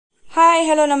Hi,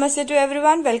 hello, namaste to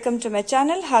everyone. Welcome to my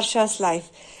channel, Harsha's Life.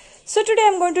 So today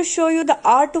I'm going to show you the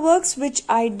artworks which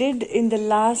I did in the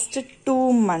last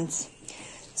 2 months.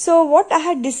 So what I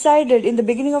had decided in the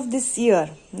beginning of this year,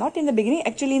 not in the beginning,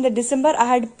 actually in the December, I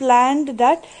had planned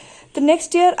that the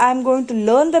next year I'm going to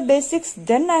learn the basics,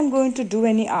 then I'm going to do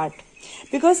any art.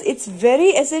 Because it's very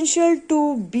essential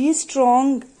to be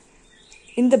strong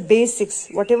in the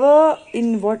basics,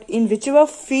 in whichever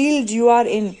field you are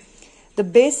in. The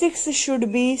basics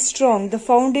should be strong, the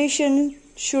foundation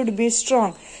should be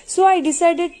strong. So I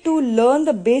decided to learn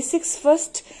the basics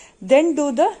first, then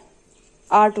do the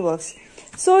artworks.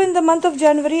 So in the month of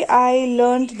January, I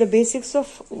learned the basics of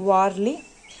Varli.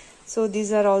 So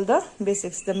these are all the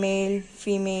basics, the male,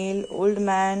 female, old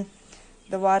man,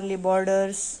 the Varli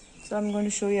borders. So I'm going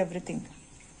to show you everything.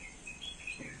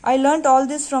 I learned all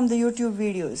this from the YouTube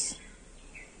videos.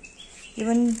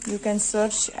 Even you can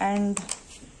search and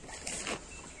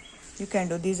you can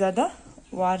do. These are the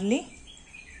Varli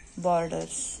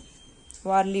borders,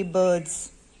 Varli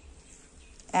birds,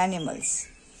 animals.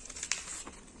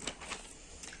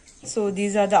 So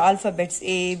these are the alphabets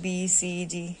A, B, C,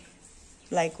 D.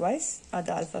 Likewise are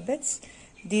the alphabets.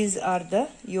 These are the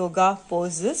yoga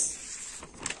poses.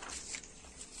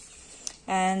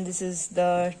 And this is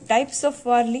the types of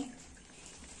Varli.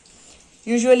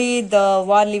 Usually the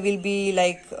Varli will be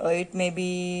like, it may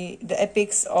be the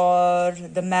epics or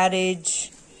the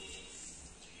marriage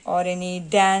or any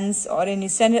dance or any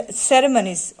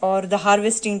ceremonies or the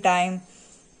harvesting time.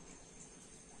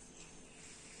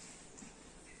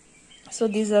 So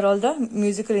these are all the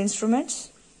musical instruments.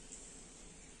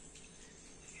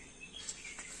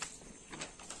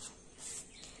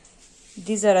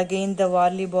 These are again the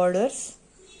Varli borders.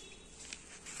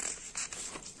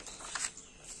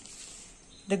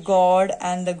 The god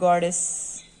and the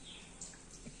goddess,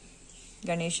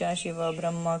 Ganesha, Shiva,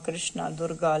 Brahma, Krishna,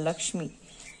 Durga, Lakshmi,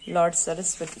 Lord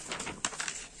Saraswati.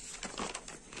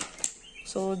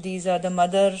 So these are the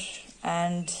mother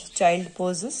and child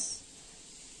poses.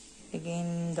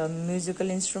 Again the musical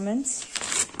instruments.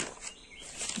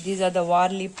 These are the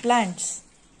Varli plants.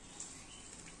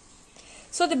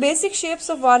 So the basic shapes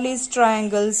of Varli is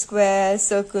triangle, square,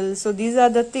 circle. So these are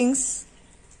the things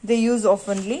they use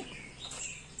oftenly.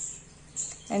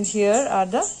 And here are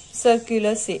the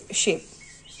circular shape.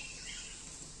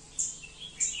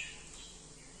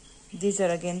 These are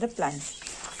again the plants.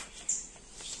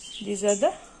 These are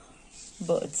the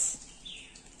birds.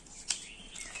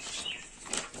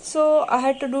 So I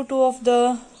had to do 2 of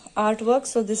the artworks.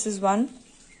 So this is one.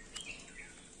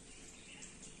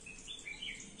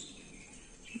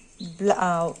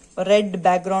 Red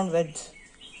background with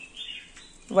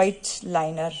white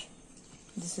liner.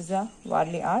 This is a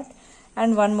Varli art.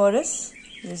 And one more is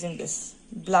using this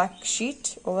black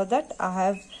sheet. Over that I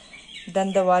have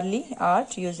done the Varli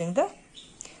art using the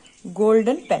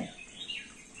golden pen.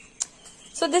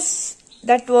 So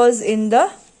that was in the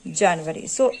January.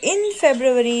 So in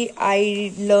February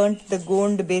I learned the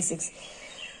Gond basics.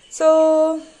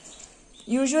 So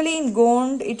usually in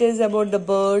Gond it is about the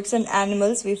birds and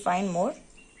animals we find more.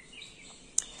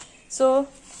 So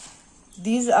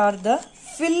these are the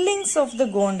fillings of the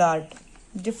Gond art.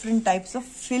 Different types of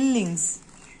fillings.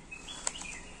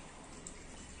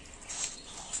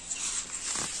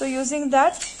 So using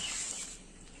that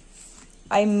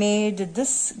I made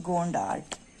this Gond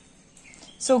art.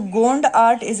 So Gond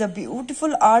art is a beautiful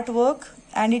artwork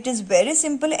and it is very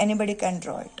simple, anybody can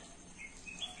draw it.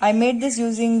 I made this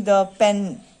using the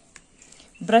pen,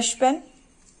 brush pen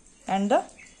and the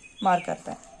marker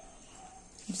pen.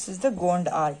 This is the Gond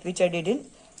art which I did in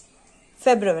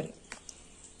February.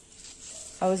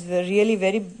 I was really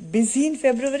very busy in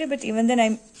February, but even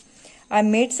then I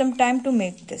made some time to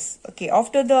make this. Okay,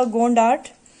 after the Gond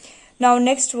art, now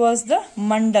next was the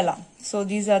mandala. So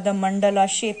these are the mandala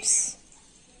shapes.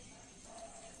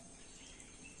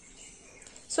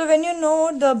 So when you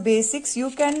know the basics, you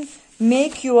can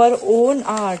make your own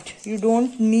art. You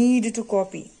don't need to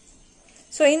copy.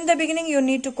 So in the beginning you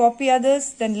need to copy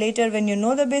others, then later when you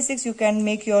know the basics, you can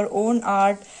make your own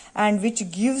art and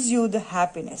which gives you the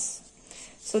happiness.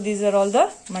 So these are all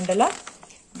the mandala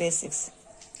basics.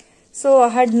 So I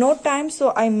had no time,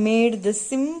 so I made the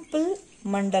simple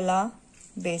mandala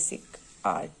basic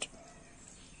art.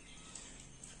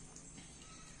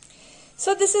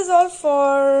 So this is all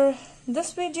for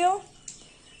this video.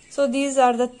 So these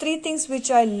are the 3 things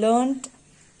which I learned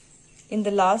in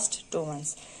the last 2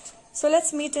 months. So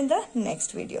let's meet in the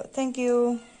next video. Thank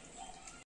you.